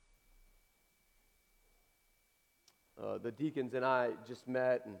The deacons and I just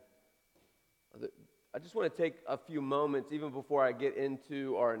met, and I just want to take a few moments, even before I get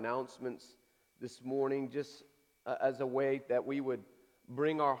into our announcements this morning, just as a way that we would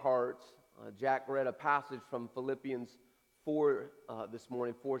bring our hearts. Jack read a passage from Philippians 4 this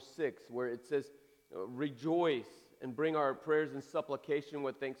morning, 4:6, where it says, rejoice and bring our prayers and supplication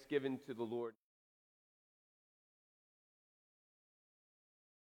with thanksgiving to the Lord.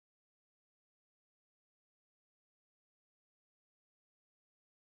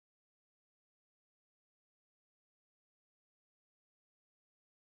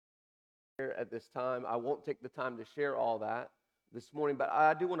 At this time, I won't take the time to share all that this morning, but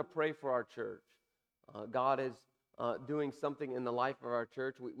I do want to pray for our church. God is doing something in the life of our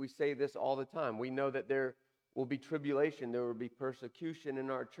church. We say this all the time. We know that there will be tribulation, there will be persecution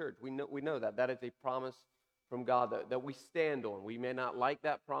in our church. We know that. That is a promise from God that we stand on. We may not like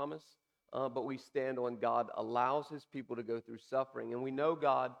that promise, but we stand on. God allows his people to go through suffering, and we know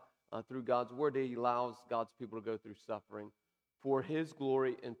God, through God's word, he allows God's people to go through suffering for his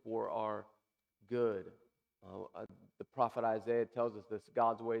glory and for our good. The prophet Isaiah tells us this: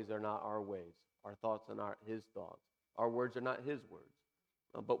 God's ways are not our ways. Our thoughts are not his thoughts. Our words are not his words.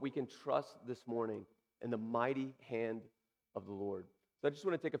 But we can trust this morning in the mighty hand of the Lord. So I just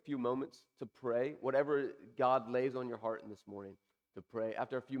want to take a few moments to pray, whatever God lays on your heart in this morning, to pray.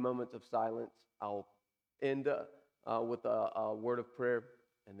 After a few moments of silence, I'll end with a word of prayer,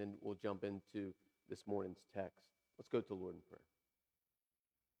 and then we'll jump into this morning's text. Let's go to the Lord in prayer.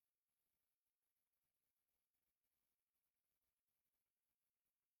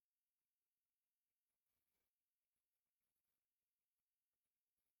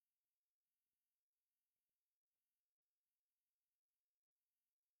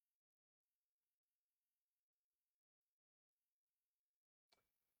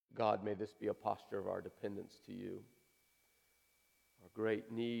 God, may this be a posture of our dependence to you, our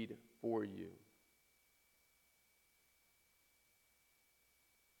great need for you.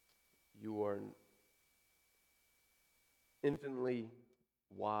 You are an infinitely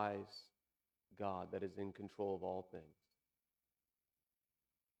wise God that is in control of all things.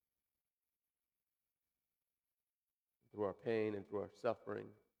 Through our pain and through our suffering,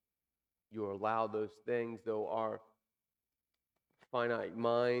 you allow those things, though our finite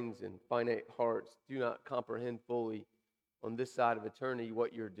minds and finite hearts do not comprehend fully on this side of eternity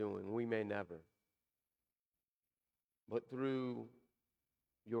what you're doing. We may never. But through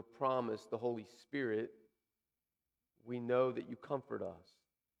your promise, the Holy Spirit, we know that you comfort us.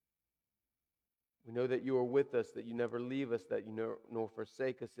 We know that you are with us, that you never leave us, that you nor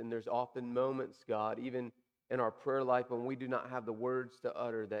forsake us. And there's often moments, God, even in our prayer life, when we do not have the words to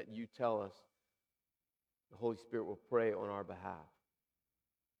utter, that you tell us. The Holy Spirit will pray on our behalf.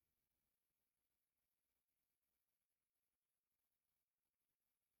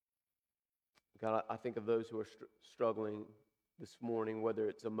 God, I think of those who are struggling this morning, whether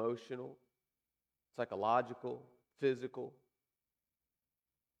it's emotional, psychological, physical.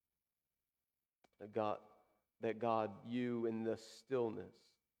 That God, you in the stillness,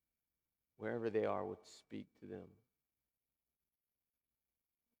 wherever they are, would speak to them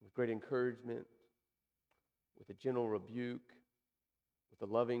with great encouragement, with a gentle rebuke, with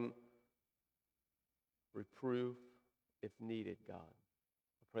a loving reproof, if needed, God.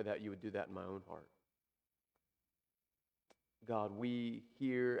 I pray that you would do that in my own heart. God, we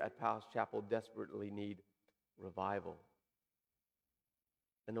here at Palace Chapel desperately need revival,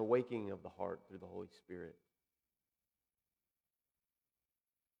 an awakening of the heart through the Holy Spirit.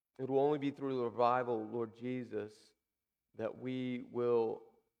 It will only be through the revival, Lord Jesus, that we will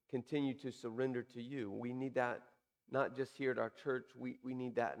continue to surrender to you. We need that not just here at our church, we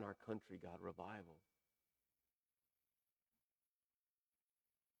need that in our country, God, revival.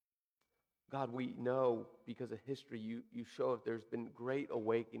 God, we know because of history, you show us there's been great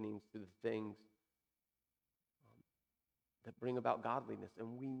awakenings to the things that bring about godliness,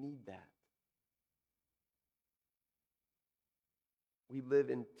 and we need that. We live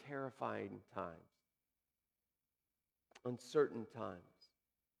in terrifying times, uncertain times.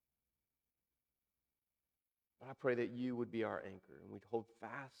 But I pray that you would be our anchor, and we'd hold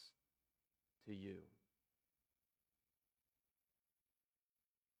fast to you.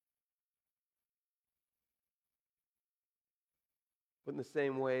 But in the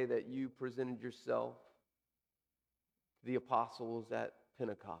same way that you presented yourself to the apostles at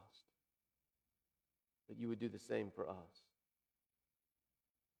Pentecost, that you would do the same for us.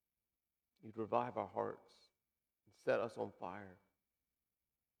 You'd revive our hearts and set us on fire.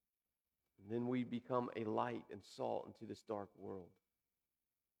 And then we become a light and salt into this dark world.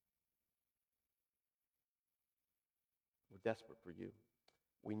 We're desperate for you.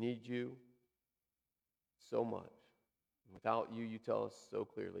 We need you so much. Without you, you tell us so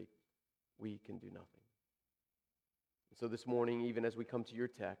clearly, we can do nothing. And so this morning, even as we come to your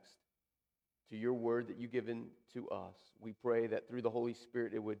text, to your word that you've given to us, we pray that through the Holy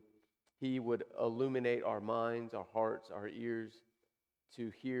Spirit, He would illuminate our minds, our hearts, our ears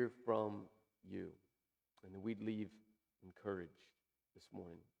to hear from you. And that we'd leave encouraged this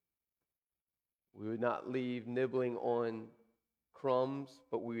morning. We would not leave nibbling on crumbs,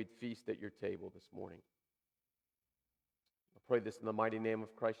 but we would feast at your table this morning. I pray this in the mighty name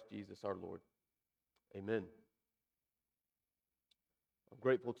of Christ Jesus our Lord. Amen. I'm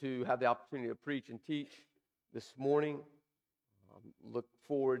grateful to have the opportunity to preach and teach this morning. Look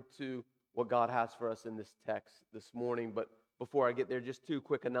forward to what God has for us in this text this morning. But before I get there, just two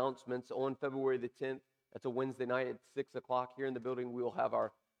quick announcements. On February the 10th, that's a Wednesday night at 6 o'clock here in the building, we will have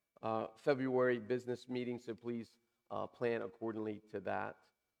our February business meeting, so please plan accordingly to that.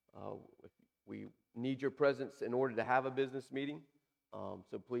 We need your presence in order to have a business meeting,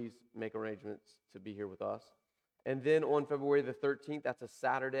 so please make arrangements to be here with us. And then on February the 13th, that's a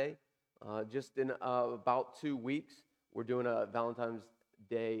Saturday, just in about 2 weeks, we're doing a Valentine's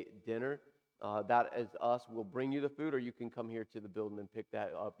Day dinner. That is us. We'll bring you the food, or you can come here to the building and pick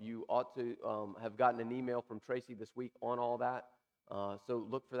that up. You ought to have gotten an email from Tracy this week on all that. So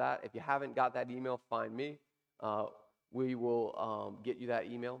look for that. If you haven't got that email, find me. We will get you that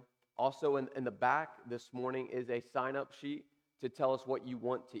email. Also in the back this morning is a sign-up sheet to tell us what you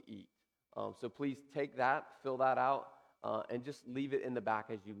want to eat. So please take that, fill that out, and just leave it in the back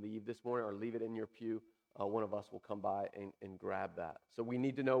as you leave this morning, or leave it in your pew. One of us will come by and grab that. So we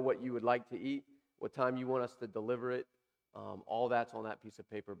need to know what you would like to eat, what time you want us to deliver it. All that's on that piece of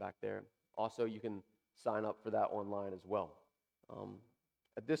paper back there. Also, you can sign up for that online as well.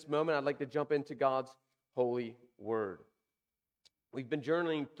 At this moment, I'd like to jump into God's holy word. We've been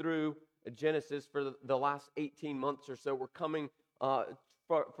journeying through Genesis for the last 18 months or so. We're coming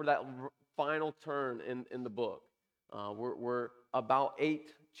for that final turn in the book. We're about 8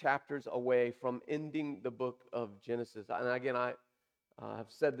 chapters away from ending the book of Genesis. And again, I have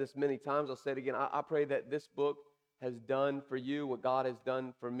said this many times. I'll say it again. I pray that this book has done for you what God has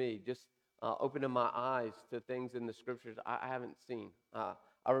done for me. Just opening my eyes to things in the scriptures I haven't seen.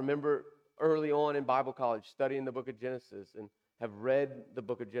 I remember early on in Bible college studying the book of Genesis and have read the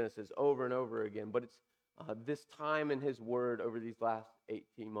book of Genesis over and over again. But it's this time in His Word over these last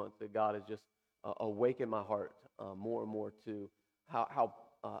 18 months that God has just awakened my heart more and more to how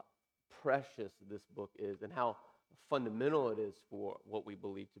precious this book is and how fundamental it is for what we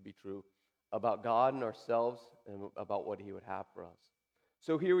believe to be true about God and ourselves and about what He would have for us.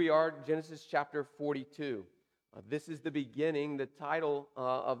 So here we are, Genesis chapter 42. This is the beginning. The title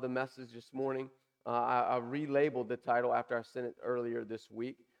of the message this morning, I relabeled the title after I sent it earlier this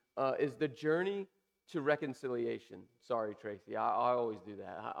week, is The Journey to Reconciliation. Sorry, Tracy, I always do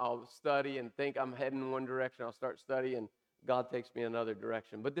that. I'll study and think I'm heading in one direction. I'll start studying, and God takes me another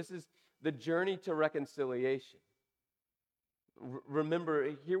direction. But this is the journey to reconciliation.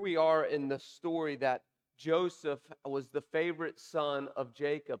 Remember, here we are in the story that Joseph was the favorite son of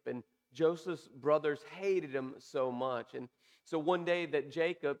Jacob, and Joseph's brothers hated him so much. And so one day that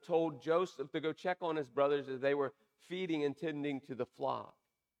Jacob told Joseph to go check on his brothers as they were feeding and tending to the flock.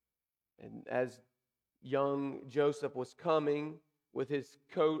 And as young Joseph was coming with his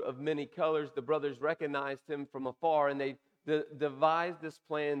coat of many colors, the brothers recognized him from afar, and they devised this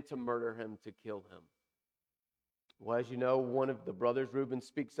plan to murder him, to kill him. Well, as you know, one of the brothers, Reuben,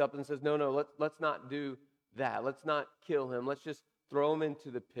 speaks up and says, no, let's not do that. Let's not kill him. Let's just throw him into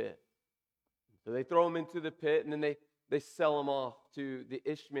the pit. So they throw him into the pit, and then they sell him off to the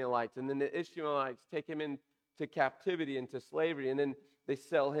Ishmaelites. And then the Ishmaelites take him into captivity, into slavery, and then they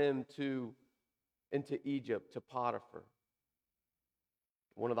sell him into Egypt, to Potiphar,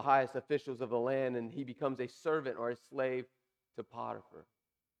 one of the highest officials of the land, and he becomes a servant or a slave to Potiphar.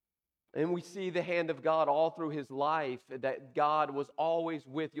 And we see the hand of God all through his life, that God was always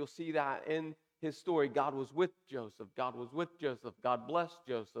with. You'll see that in his story. God was with Joseph. God was with Joseph. God blessed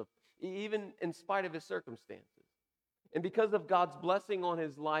Joseph, even in spite of his circumstances. And because of God's blessing on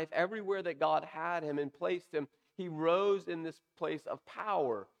his life, everywhere that God had him and placed him, he rose in this place of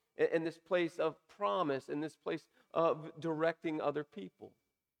power, in this place of promise, in this place of directing other people.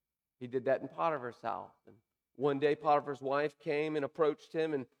 He did that in Potiphar's house. And one day Potiphar's wife came and approached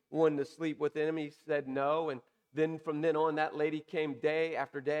him and wanted to sleep with him. He said no. And then from then on, that lady came day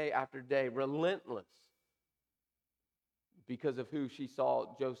after day after day, relentless, because of who she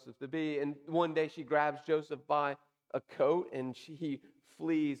saw Joseph to be. And one day she grabs Joseph by a coat and he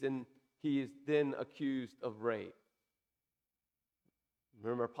flees, and he is then accused of rape.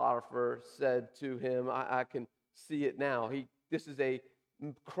 Remember, Potiphar said to him, I can see it now. This is a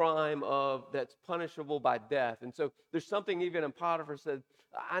crime that's punishable by death. And so there's something even in Potiphar said,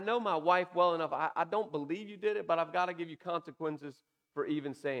 I know my wife well enough. I don't believe you did it, but I've got to give you consequences for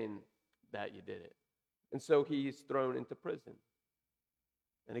even saying that you did it. And so he's thrown into prison.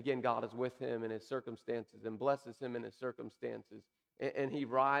 And again, God is with him in his circumstances and blesses him in his circumstances. And he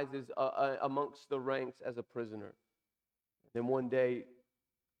rises amongst the ranks as a prisoner. Then one day,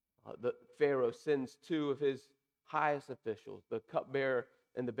 the Pharaoh sends two of his highest officials, the cupbearer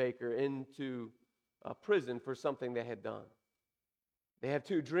and the baker, into prison for something they had done. They have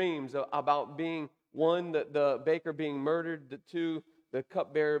two dreams about being, one, the baker being murdered, the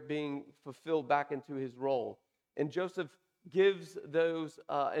cupbearer being fulfilled back into his role. And Joseph gives those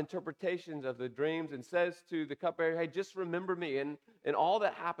interpretations of the dreams and says to the cupbearer, hey, just remember me. And all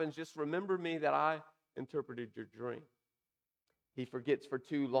that happens, just remember me that I interpreted your dream. He forgets for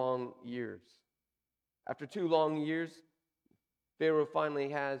 2 long years. After 2 long years, Pharaoh finally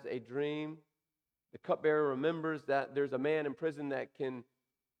has a dream. The cupbearer remembers that there's a man in prison that can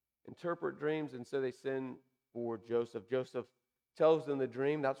interpret dreams, and so they send for Joseph. Joseph tells them the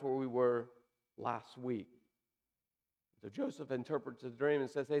dream. That's where we were last week. So Joseph interprets the dream and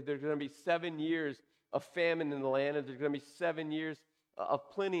says, hey, there's going to be 7 years of famine in the land, and there's going to be 7 years of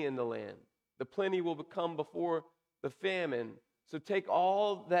plenty in the land. The plenty will come before the famine. So take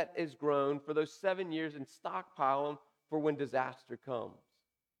all that is grown for those 7 years and stockpile them for when disaster comes.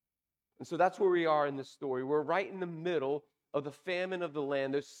 And so that's where we are in this story. We're right in the middle of the famine of the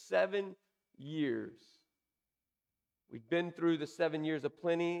land, those 7 years. We've been through the 7 years of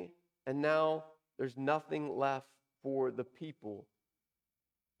plenty, and now there's nothing left for the people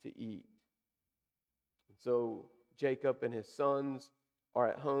to eat. And so Jacob and his sons are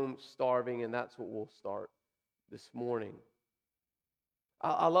at home starving, and that's what we'll start this morning.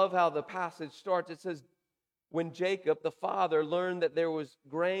 I love how the passage starts. It says, when Jacob, the father, learned that there was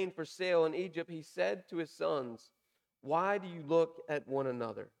grain for sale in Egypt, he said to his sons, why do you look at one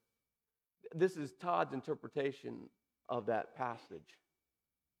another? This is Todd's interpretation of that passage.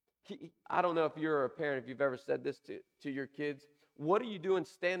 I don't know if you're a parent, if you've ever said this to your kids. What are you doing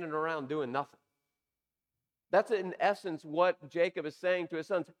standing around doing nothing? That's in essence what Jacob is saying to his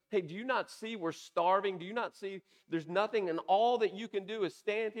sons. Hey, do you not see we're starving? Do you not see there's nothing, and all that you can do is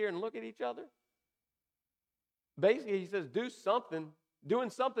stand here and look at each other? Basically, he says, do something. Doing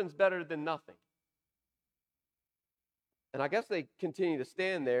something's better than nothing. And I guess they continue to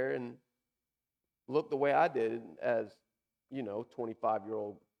stand there and look the way I did as,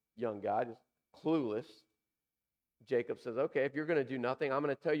 25-year-old young guy, just clueless. Jacob says, okay, if you're going to do nothing, I'm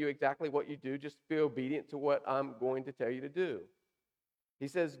going to tell you exactly what you do. Just be obedient to what I'm going to tell you to do. He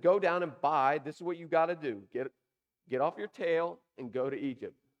says, go down and buy. This is what you got to do. Get off your tail and go to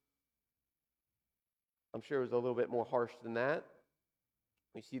Egypt. I'm sure it was a little bit more harsh than that.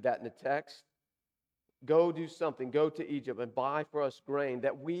 We see that in the text. Go do something. Go to Egypt and buy for us grain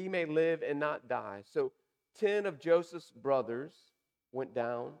that we may live and not die. So 10 of Joseph's brothers went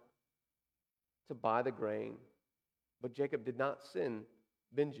down to buy the grain. But Jacob did not send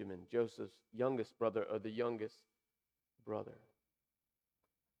Benjamin, Joseph's youngest brother, or the youngest brother.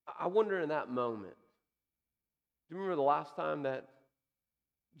 I wonder in that moment, do you remember the last time that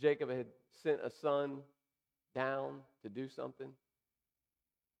Jacob had sent a son down to do something?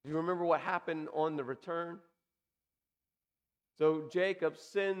 Do you remember what happened on the return? So Jacob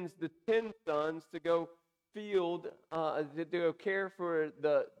sends the 10 sons to go to go care for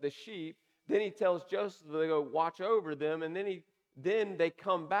the sheep. Then he tells Joseph to go watch over them, and then they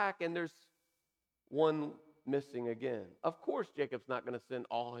come back, and there's one missing again. Of course, Jacob's not going to send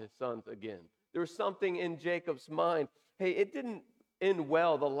all his sons again. There was something in Jacob's mind. Hey, it didn't end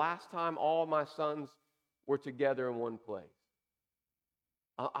well the last time all my sons were together in one place.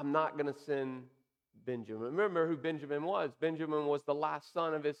 I'm not going to send Benjamin. Remember who Benjamin was. Benjamin was the last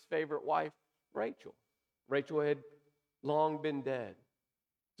son of his favorite wife, Rachel. Rachel had long been dead.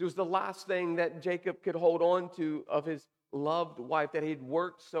 It was the last thing that Jacob could hold on to of his loved wife that he'd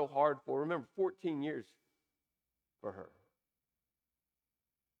worked so hard for. Remember, 14 years for her.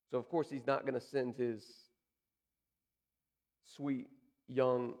 So, of course, he's not going to send his sweet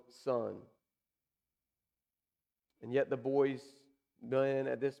young son. And yet the boys, men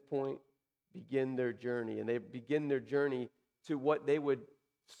at this point, begin their journey. And they begin their journey to what they would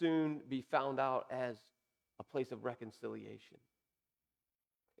soon be found out as a place of reconciliation.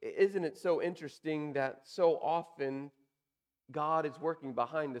 Isn't it so interesting that so often God is working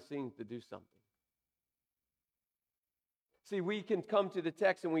behind the scenes to do something? See, we can come to the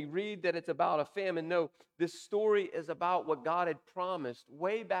text and we read that it's about a famine. No, this story is about what God had promised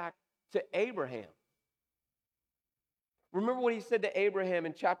way back to Abraham. Remember what he said to Abraham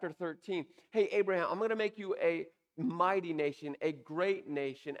in chapter 13. Hey, Abraham, I'm going to make you a mighty nation, a great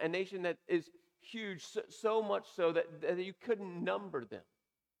nation, a nation that is huge, so much so that you couldn't number them.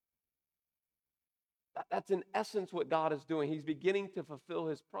 That's in essence what God is doing. He's beginning to fulfill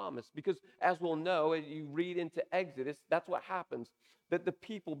his promise because, as we'll know, as you read into Exodus, that's what happens. That the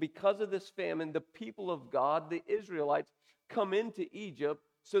people, because of this famine, the people of God, the Israelites, come into Egypt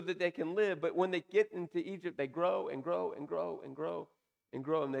so that they can live. But when they get into Egypt, they grow and grow and grow and grow and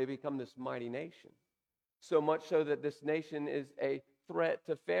grow, and they become this mighty nation. So much so that this nation is a threat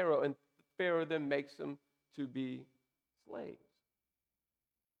to Pharaoh, and Pharaoh then makes them to be slaves.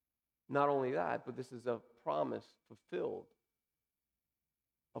 Not only that, but this is a promise fulfilled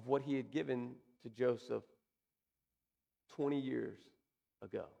of what he had given to Joseph 20 years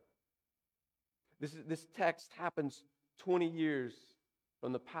ago. This text happens 20 years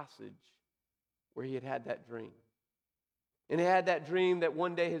from the passage where he had that dream. And he had that dream that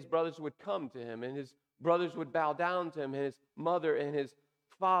one day his brothers would come to him, and his brothers would bow down to him, and his mother and his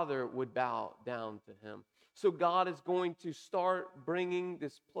father would bow down to him. So God is going to start bringing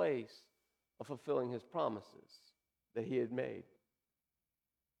this place of fulfilling his promises that he had made.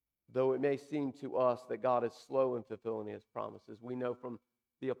 Though it may seem to us that God is slow in fulfilling his promises, we know from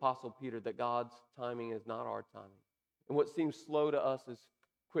the Apostle Peter that God's timing is not our timing. And what seems slow to us is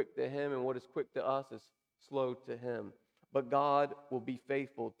quick to him, and what is quick to us is slow to him. But God will be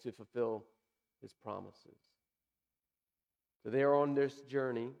faithful to fulfill his promises. So they are on this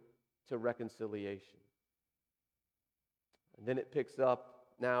journey to reconciliation. And then it picks up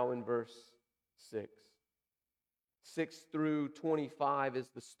now in verse 6. 6 through 25 is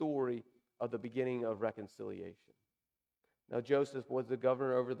the story of the beginning of reconciliation. Now Joseph was the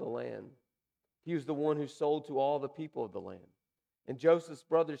governor over the land. He was the one who sold to all the people of the land. And Joseph's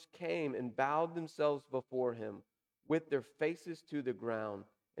brothers came and bowed themselves before him with their faces to the ground.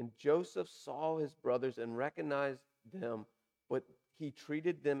 And Joseph saw his brothers and recognized them, but he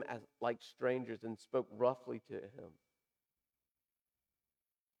treated them as like strangers and spoke roughly to him.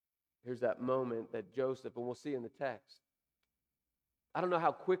 Here's that moment that Joseph, and we'll see in the text. I don't know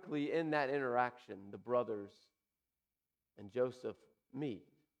how quickly in that interaction the brothers and Joseph meet.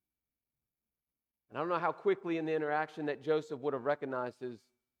 And I don't know how quickly in the interaction that Joseph would have recognized his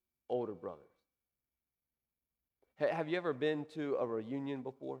older brothers. Have you ever been to a reunion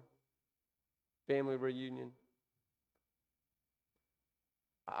before? Family reunion?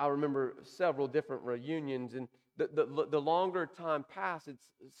 I remember several different reunions, and the longer time passes,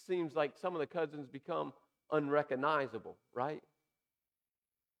 it seems like some of the cousins become unrecognizable, right?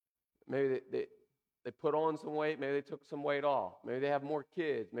 Maybe they put on some weight, maybe they took some weight off, maybe they have more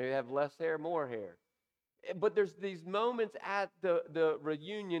kids, maybe they have less hair, more hair. But there's these moments at the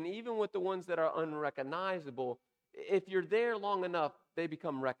reunion, even with the ones that are unrecognizable, if you're there long enough, they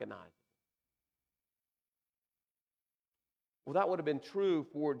become recognizable. Well, that would have been true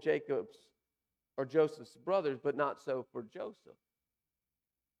for Joseph's brothers, but not so for Joseph.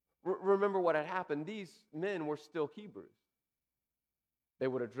 Remember what had happened. These men were still Hebrews. They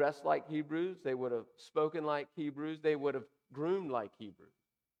would have dressed like Hebrews. They would have spoken like Hebrews. They would have groomed like Hebrews.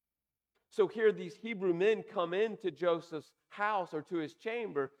 So here these Hebrew men come into Joseph's house or to his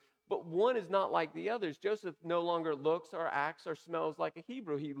chamber, but one is not like the others. Joseph no longer looks or acts or smells like a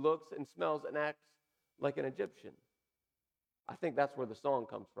Hebrew. He looks and smells and acts like an Egyptian. I think that's where the song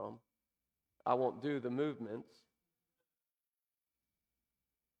comes from. I won't do the movements.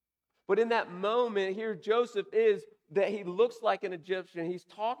 But in that moment, here Joseph is, that he looks like an Egyptian. He's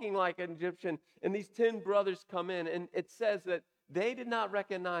talking like an Egyptian. And these 10 brothers come in, and it says that they did not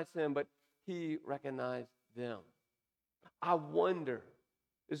recognize him, but he recognized them. I wonder,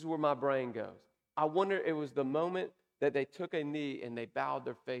 this is where my brain goes. I wonder it was the moment that they took a knee and they bowed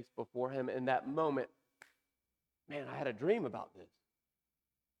their face before him. In that moment, man, I had a dream about this.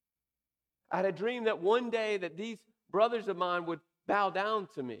 I had a dream that one day that these brothers of mine would bow down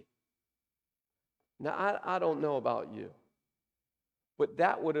to me. Now, I don't know about you, but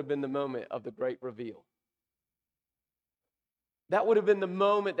that would have been the moment of the great reveal. That would have been the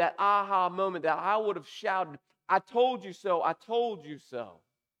moment, that aha moment that I would have shouted, I told you so, I told you so.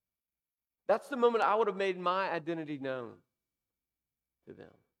 That's the moment I would have made my identity known to them.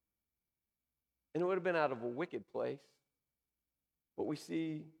 And it would have been out of a wicked place. But we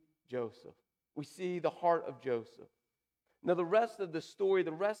see Joseph. We see the heart of Joseph. Now, the rest of the story,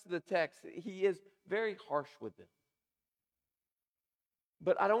 the rest of the text, he is very harsh with them.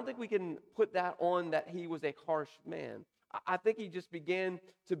 But I don't think we can put that on that he was a harsh man. I think he just began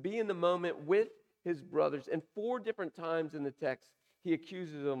to be in the moment with his brothers. And 4 different times in the text, he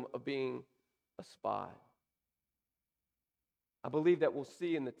accuses them of being a spy. I believe that we'll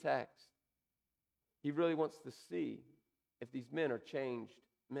see in the text, he really wants to see if these men are changed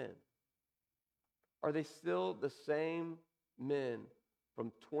men. Are they still the same men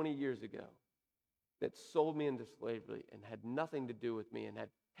from 20 years ago that sold me into slavery and had nothing to do with me and had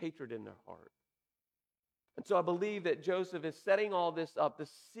hatred in their heart? And so I believe that Joseph is setting all this up to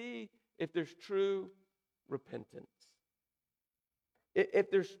see if there's true repentance,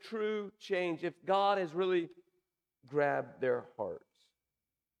 if there's true change, if God has really grabbed their hearts.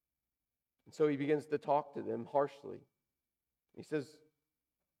 And so he begins to talk to them harshly. He says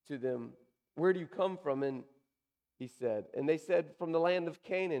to them, "Where do you come from?" And he said, and they said, "From the land of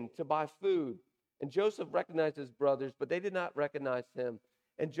Canaan to buy food." And Joseph recognized his brothers, but they did not recognize him.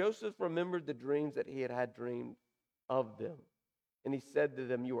 And Joseph remembered the dreams that he had dreamed of them. And he said to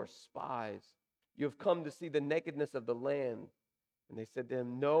them, "You are spies. You have come to see the nakedness of the land." And they said to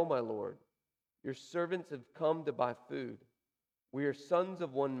him, "No, my lord. Your servants have come to buy food. We are sons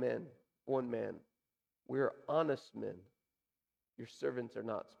of one man. We are honest men. Your servants are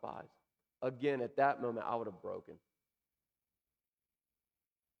not spies." Again, at that moment, I would have broken.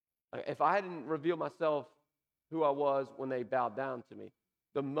 If I hadn't revealed myself who I was when they bowed down to me,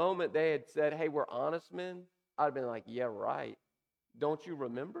 the moment they had said, "Hey, we're honest men," I'd have been like, "Yeah, right. Don't you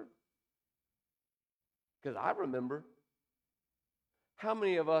remember?" Because I remember. How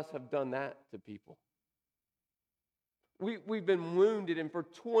many of us have done that to people? We've been wounded, and for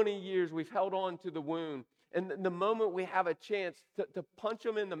 20 years we've held on to the wound. And the moment we have a chance to punch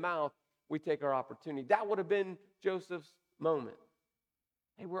them in the mouth, we take our opportunity. That would have been Joseph's moment.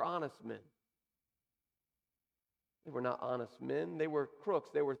 Hey, we're honest men. They were not honest men. They were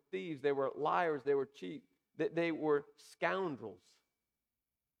crooks. They were thieves. They were liars. They were cheat. They were scoundrels.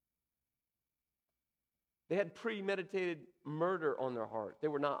 They had premeditated murder on their heart. They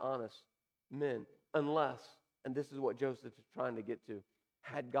were not honest men unless, and this is what Joseph is trying to get to,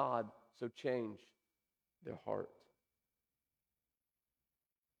 had God so changed their heart.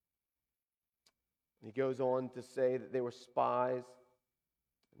 He goes on to say that they were spies.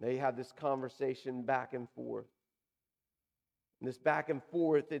 And they had this conversation back and forth. And this back and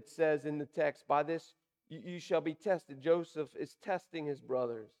forth, it says in the text, "By this you shall be tested." Joseph is testing his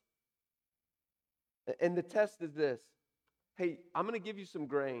brothers. And the test is this. Hey, I'm going to give you some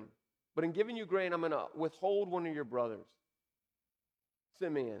grain. But in giving you grain, I'm going to withhold one of your brothers,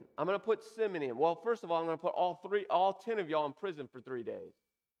 Simeon. I'm going to put Simeon in. Well, first of all, I'm going to put all 10 of y'all in prison for 3 days.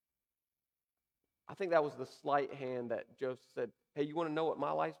 I think that was the slight hand that Joseph said, "Hey, you want to know what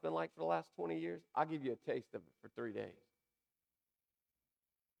my life's been like for the last 20 years? I'll give you a taste of it for 3 days."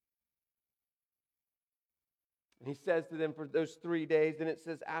 And he says to them for those 3 days, and it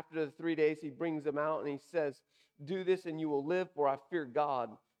says after the 3 days, he brings them out and he says, "Do this and you will live, for I fear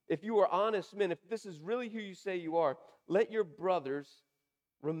God. If you are honest men, if this is really who you say you are, let your brothers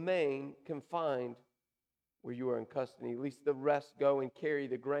remain confined where you are in custody. At least the rest go and carry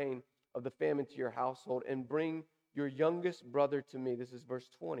the grain of the famine to your household, and bring your youngest brother to me." This is verse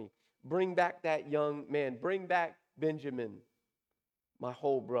 20. "Bring back that young man. Bring back Benjamin, my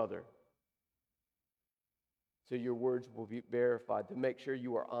whole brother. So your words will be verified, to make sure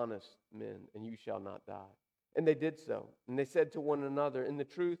you are honest men, and you shall not die." And they did so. And they said to one another, "In the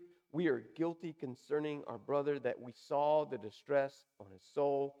truth, we are guilty concerning our brother, that we saw the distress on his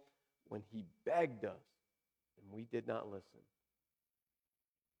soul when he begged us, and we did not listen."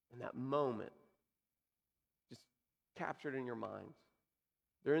 In that moment, just captured in your minds,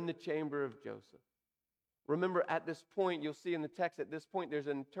 they're in the chamber of Joseph. Remember, at this point, you'll see in the text, at this point, there's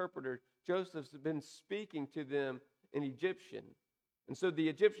an interpreter. Joseph's been speaking to them in Egyptian. And so the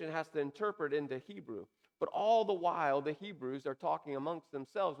Egyptian has to interpret into Hebrew. But all the while, the Hebrews are talking amongst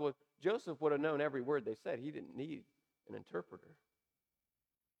themselves. Well, Joseph would have known every word they said. He didn't need an interpreter.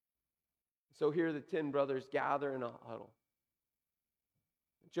 So here the 10 brothers gather in a huddle.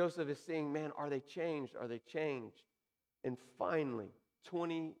 Joseph is saying, man, are they changed? Are they changed? And finally,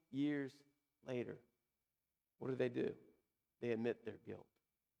 20 years later, what do? They admit their guilt.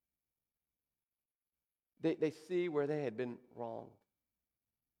 They see where they had been wronged.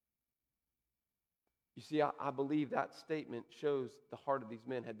 You see, I believe that statement shows the heart of these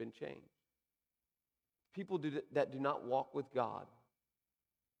men had been changed. People that do not walk with God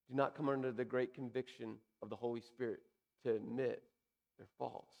do not come under the great conviction of the Holy Spirit to admit their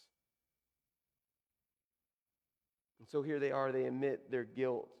faults. And so here they are, they admit their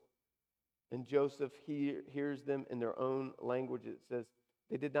guilt. And Joseph hears them in their own language. It says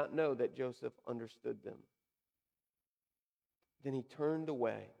they did not know that Joseph understood them. Then he turned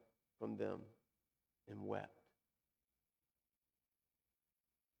away from them and wept.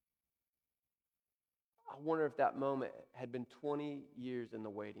 I wonder if that moment had been 20 years in the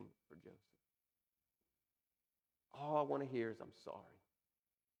waiting for Joseph. All I want to hear is, I'm sorry.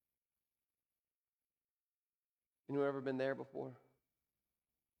 Anyone ever been there before?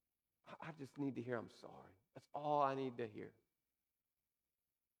 I just need to hear, I'm sorry. That's all I need to hear.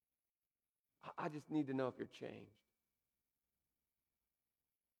 I just need to know if you're changed.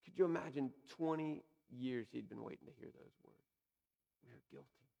 Could you imagine 20 years he'd been waiting to hear those words? We are guilty.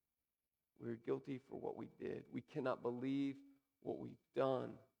 We are guilty for what we did. We cannot believe what we've done.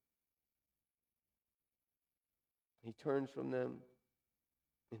 He turns from them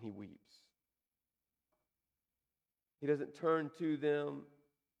and he weeps. He doesn't turn to them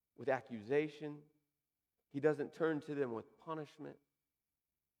with accusation. He doesn't turn to them with punishment.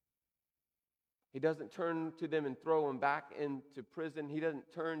 He doesn't turn to them and throw them back into prison. He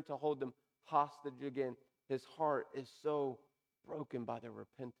doesn't turn to hold them hostage again. His heart is so broken by their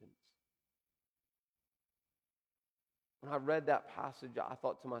repentance. When I read that passage, I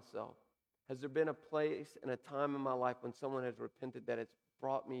thought to myself, has there been a place and a time in my life when someone has repented that it's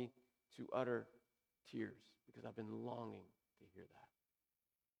brought me to utter tears? Because I've been longing to hear that.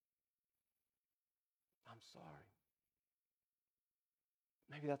 I'm sorry.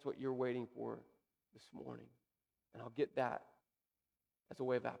 Maybe that's what you're waiting for this morning. And I'll get that as a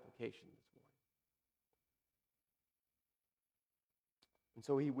way of application this morning. And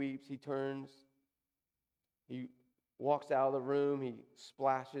so he weeps, he turns, he walks out of the room, he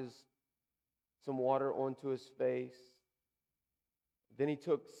splashes some water onto his face. Then he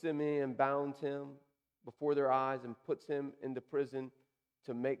took Simeon and bound him before their eyes and puts him into prison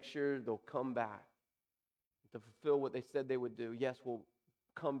to make sure they'll come back, to fulfill what they said they would do. Yes, we'll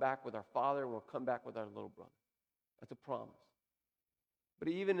come back with our father and we'll come back with our little brother. That's a promise. But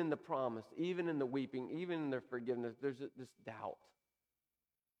even in the promise, even in the weeping, even in their forgiveness, there's this doubt.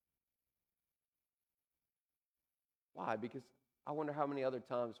 Why? Because I wonder how many other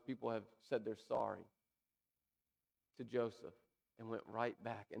times people have said they're sorry to Joseph and went right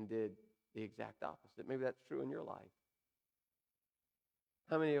back and did the exact opposite. Maybe that's true in your life.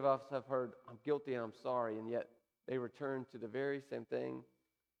 How many of us have heard, I'm guilty and I'm sorry, and yet they return to the very same thing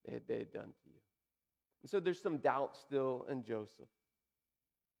they had done to you? And so there's some doubt still in Joseph.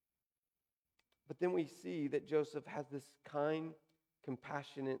 But then we see that Joseph has this kind,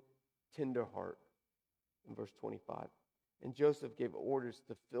 compassionate, tender heart in verse 25. And Joseph gave orders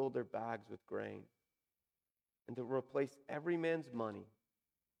to fill their bags with grain and to replace every man's money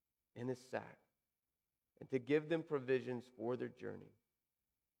in his sack and to give them provisions for their journey.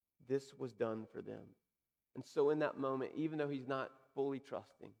 This was done for them. And so in that moment, even though he's not fully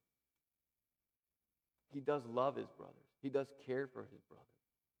trusting, he does love his brothers. He does care for his brothers.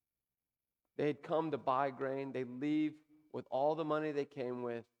 They had come to buy grain. They leave with all the money they came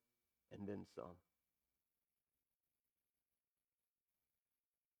with and then some.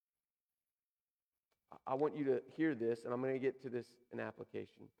 I want you to hear this, and I'm going to get to this in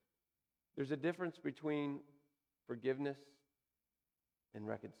application. There's a difference between forgiveness and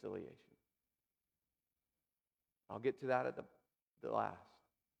reconciliation. I'll get to that at the last.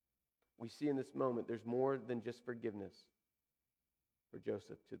 We see in this moment there's more than just forgiveness for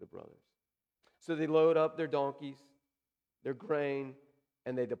Joseph to the brothers. So they load up their donkeys, their grain,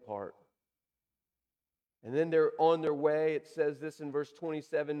 and they depart. And then they're on their way. It says this in verse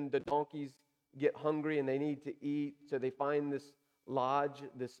 27, the donkeys get hungry and they need to eat. So they find this lodge,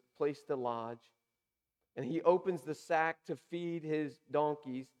 this place to lodge. And he opens the sack to feed his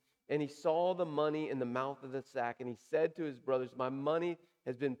donkeys. And he saw the money in the mouth of the sack. And he said to his brothers, my money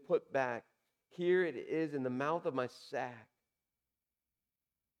has been put back. Here it is in the mouth of my sack.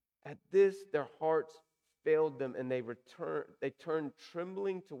 At this, their hearts failed them, and they turned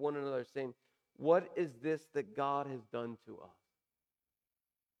trembling to one another, saying, what is this that God has done to us?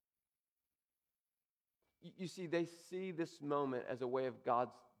 You see, they see this moment as a way of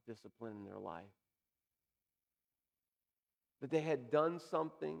God's discipline in their life. That they had done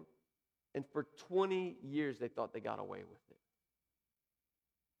something, and for 20 years they thought they got away with it.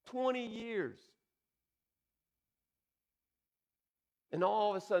 20 years. And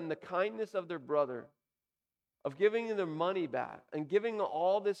all of a sudden, the kindness of their brother, of giving them their money back and giving them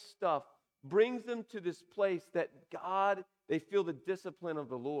all this stuff, brings them to this place that God, they feel the discipline of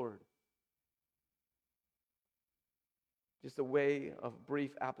the Lord. Just a way of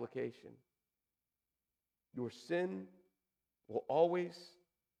brief application. Your sin will always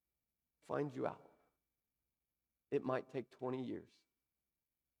find you out. It might take 20 years.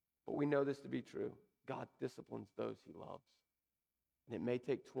 But we know this to be true. God disciplines those he loves. And it may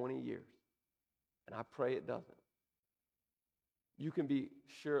take 20 years. And I pray it doesn't. You can be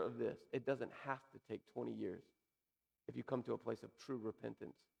sure of this. It doesn't have to take 20 years if you come to a place of true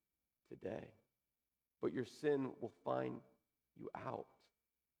repentance today. But your sin will find you out.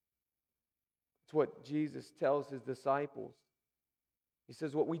 It's what Jesus tells his disciples. He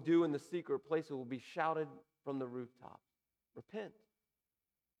says, what we do in the secret places will be shouted from the rooftops. Repent.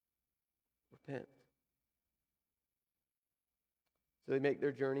 Repent. So they make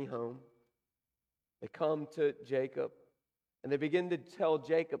their journey home. They come to Jacob, and they begin to tell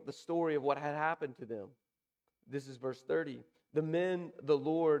Jacob the story of what had happened to them. This is verse 30. The man, the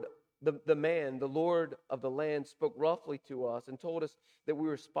Lord of the land, spoke roughly to us and told us that we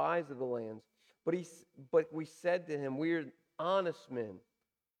were spies of the lands. But we said to him, we are honest men.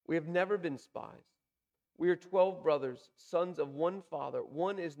 We have never been spies. We are 12 brothers, sons of one father.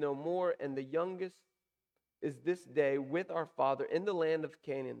 One is no more, and the youngest is this day with our father in the land of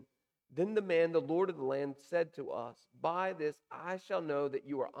Canaan. Then the man, the Lord of the land, said to us, by this I shall know that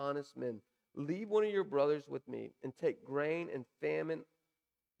you are honest men. Leave one of your brothers with me, and take grain and famine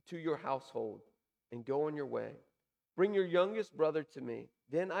to your household, and go on your way. Bring your youngest brother to me.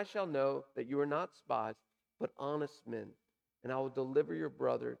 Then I shall know that you are not spies, but honest men, and I will deliver your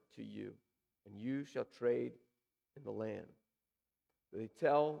brother to you, and you shall trade in the land. They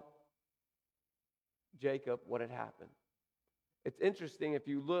tell Jacob what had happened. It's interesting, if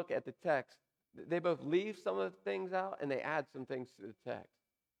you look at the text, they both leave some of the things out and they add some things to the text.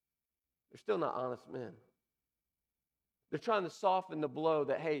 They're still not honest men. They're trying to soften the blow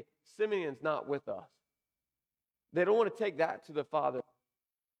that, hey, Simeon's not with us. They don't want to take that to the father.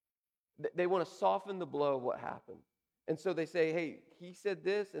 They want to soften the blow of what happened. And so they say, hey, he said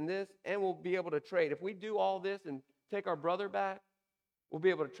this, and we'll be able to trade. If we do all this and take our brother back, we'll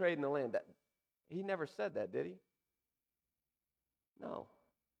be able to trade in the land. He never said that, did he? No.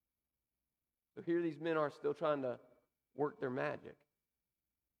 So here these men are still trying to work their magic.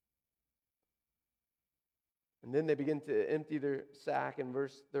 And then they begin to empty their sack in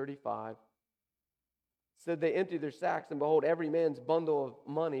verse 35. It said they emptied their sacks, and behold, every man's bundle of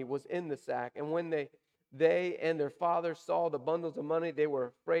money was in the sack. And when they and their father saw the bundles of money, they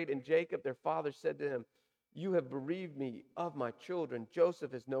were afraid. And Jacob, their father, said to him, you have bereaved me of my children.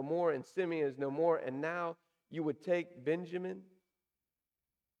 Joseph is no more, and Simeon is no more, and now you would take Benjamin?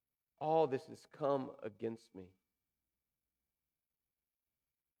 All this has come against me.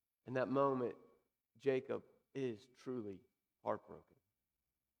 In that moment, Jacob is truly heartbroken.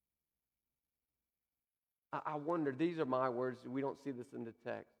 I wonder, these are my words, we don't see this in the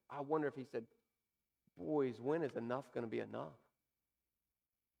text. I wonder if he said, boys, when is enough going to be enough?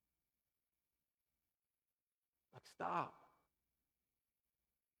 Like, stop.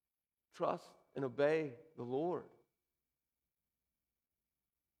 Trust and obey the Lord.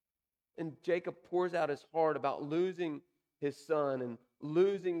 And Jacob pours out his heart about losing his son and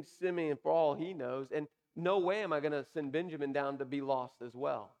losing Simeon for all he knows. And no way am I going to send Benjamin down to be lost as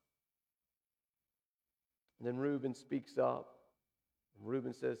well. And then Reuben speaks up.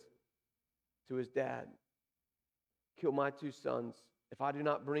 Reuben says to his dad, kill my two sons if I do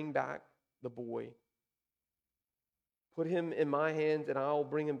not bring back the boy. Put him in my hands and I will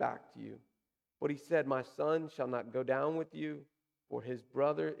bring him back to you. But he said, my son shall not go down with you, for his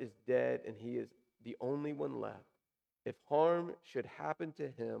brother is dead and he is the only one left. If harm should happen to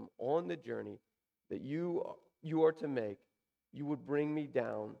him on the journey that you are to make, you would bring me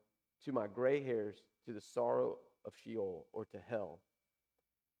down to my gray hairs, to the sorrow of Sheol, or to hell.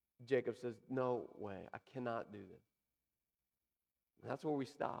 Jacob says, no way, I cannot do this. And that's where we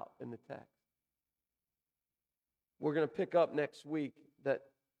stop in the text. We're going to pick up next week that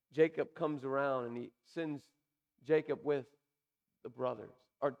Jacob comes around and he sends Jacob with the brothers.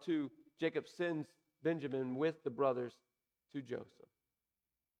 Jacob sends Benjamin with the brothers to Joseph.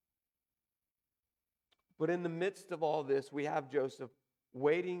 But in the midst of all this, we have Joseph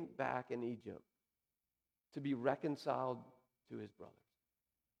waiting back in Egypt to be reconciled to his brothers.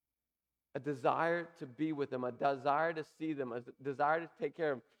 A desire to be with them, a desire to see them, a desire to take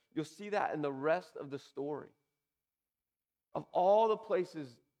care of them. You'll see that in the rest of the story. Of all the places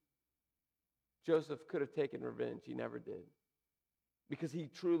Joseph could have taken revenge, he never did. Because he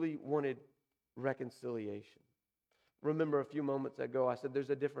truly wanted reconciliation. Remember a few moments ago, I said there's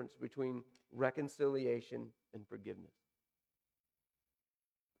a difference between reconciliation and forgiveness.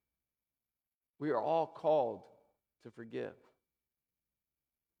 We are all called to forgive.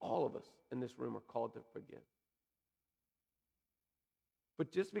 All of us in this room are called to forgive.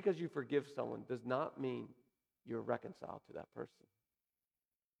 But just because you forgive someone does not mean you're reconciled to that person.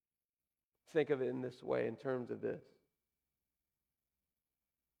 Think of it in this way, in terms of this.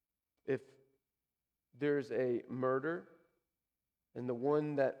 If there's a murder and the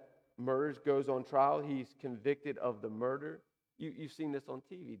one that murders goes on trial, he's convicted of the murder. You've seen this on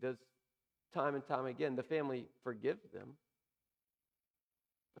TV. Does time and time again. The family forgives them,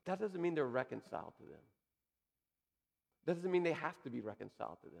 but that doesn't mean they're reconciled to them. That doesn't mean they have to be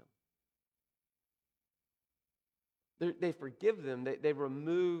reconciled to them. They forgive them. They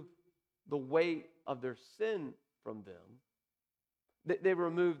remove the weight of their sin from them. They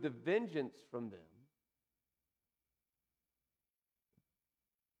remove the vengeance from them.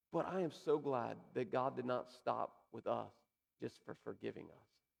 But I am so glad that God did not stop with us just for forgiving us.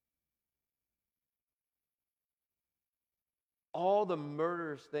 All the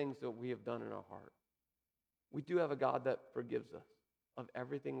murderous things that we have done in our heart, we do have a God that forgives us of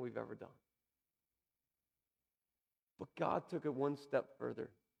everything we've ever done. But God took it one step further,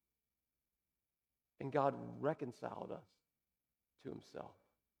 and God reconciled us to himself.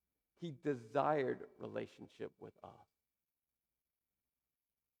 He desired relationship with us.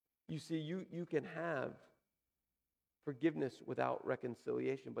 You see, you can have forgiveness without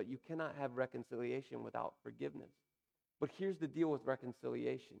reconciliation, but you cannot have reconciliation without forgiveness. But here's the deal with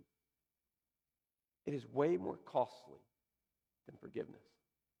reconciliation. It is way more costly than forgiveness.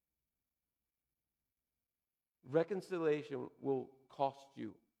 Reconciliation will cost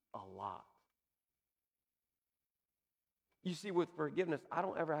you a lot. You see, with forgiveness, I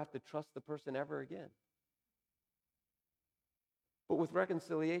don't ever have to trust the person ever again. But with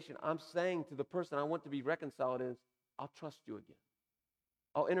reconciliation, I'm saying to the person I want to be reconciled is, I'll trust you again.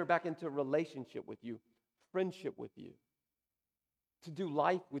 I'll enter back into a relationship with you, friendship with you, to do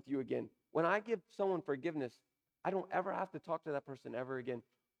life with you again. When I give someone forgiveness, I don't ever have to talk to that person ever again.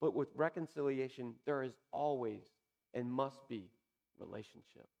 But with reconciliation, there is always and must be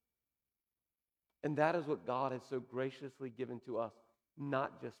relationship. And that is what God has so graciously given to us,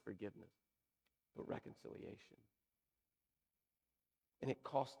 not just forgiveness, but reconciliation. And it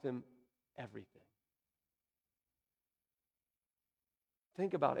cost him everything.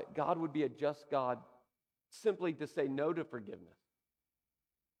 Think about it. God would be a just God simply to say no to forgiveness.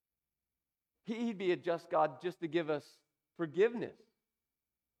 He'd be a just God just to give us forgiveness.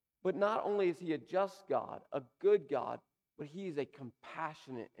 But not only is he a just God, a good God, but he is a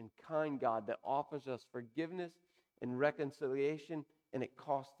compassionate and kind God that offers us forgiveness and reconciliation, and it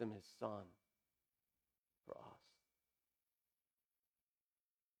cost him his son for us.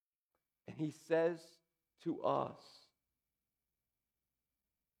 And he says to us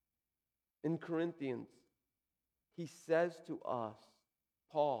in Corinthians, he says to us,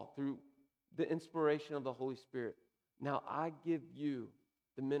 Paul, through the inspiration of the Holy Spirit, now I give you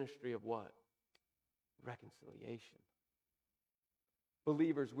the ministry of what? Reconciliation.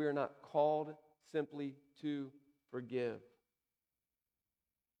 Believers, we are not called simply to forgive.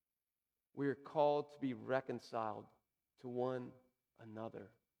 We are called to be reconciled to one another.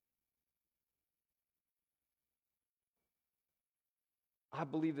 I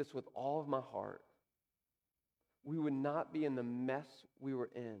believe this with all of my heart. We would not be in the mess we were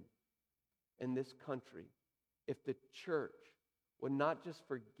in this country, if the church would not just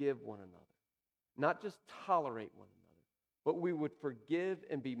forgive one another, not just tolerate one another, but we would forgive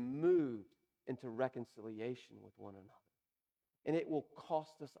and be moved into reconciliation with one another. And it will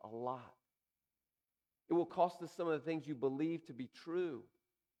cost us a lot. It will cost us some of the things you believe to be true.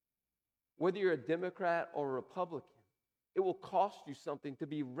 Whether you're a Democrat or a Republican, it will cost you something to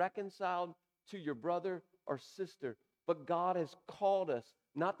be reconciled to your brother or sister. But God has called us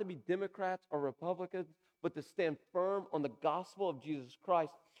not to be Democrats or Republicans, but to stand firm on the gospel of Jesus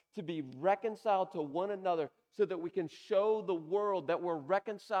Christ, to be reconciled to one another so that we can show the world that we're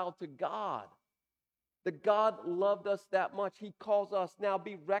reconciled to God. That God loved us that much. He calls us now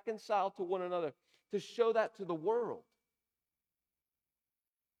be reconciled to one another, to show that to the world.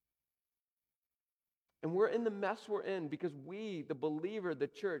 And we're in the mess we're in because we, the believer, the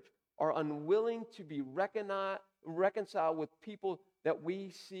church, are unwilling to be reconciled with people that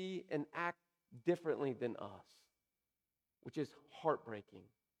we see and act differently than us, which is heartbreaking.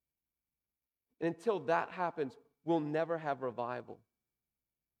 And until that happens, we'll never have revival.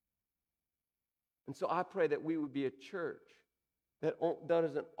 And so I pray that we would be a church that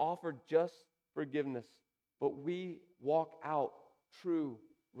doesn't offer just forgiveness, but we walk out true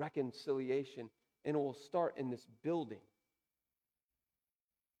reconciliation, and it will start in this building.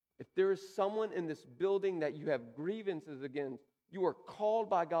 If there is someone in this building that you have grievances against, you are called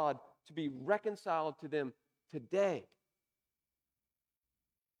by God to be reconciled to them today.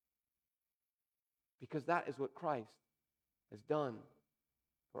 Because that is what Christ has done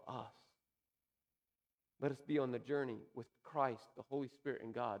for us. Let us be on the journey with Christ, the Holy Spirit,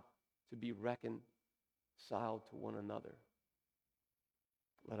 and God to be reconciled to one another.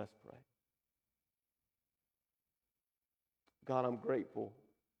 Let us pray. God, I'm grateful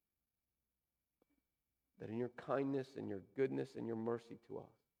that in your kindness and your goodness and your mercy to us,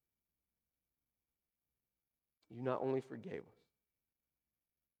 you not only forgave us,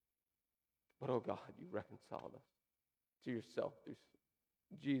 but, oh God, you reconciled us to yourself through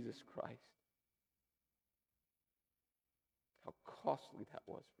Jesus Christ. How costly that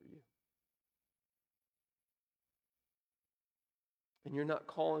was for you. And you're not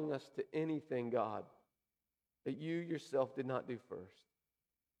calling us to anything, God, that you yourself did not do first.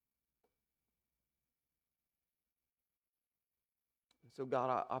 And so,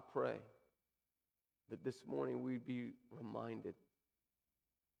 God, I pray that this morning we'd be reminded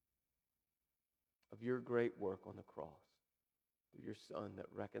of your great work on the cross through your Son that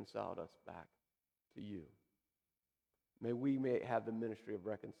reconciled us back to you. May have the ministry of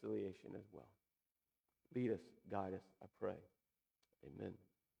reconciliation as well. Lead us, guide us, I pray. Amen.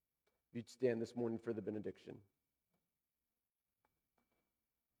 If you'd stand this morning for the benediction.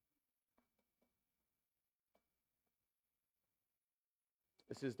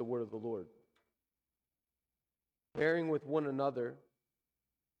 This is the word of the Lord. Bearing with one another,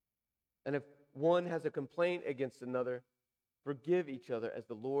 and if one has a complaint against another, forgive each other as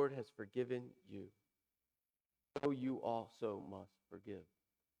the Lord has forgiven you. So you also must forgive.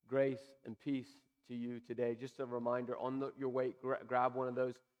 Grace and peace to you today. Just a reminder, on your way, grab one of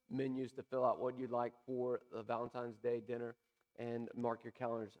those menus to fill out what you'd like for the Valentine's Day dinner, and mark your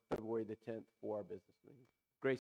calendars February the 10th for our business meeting.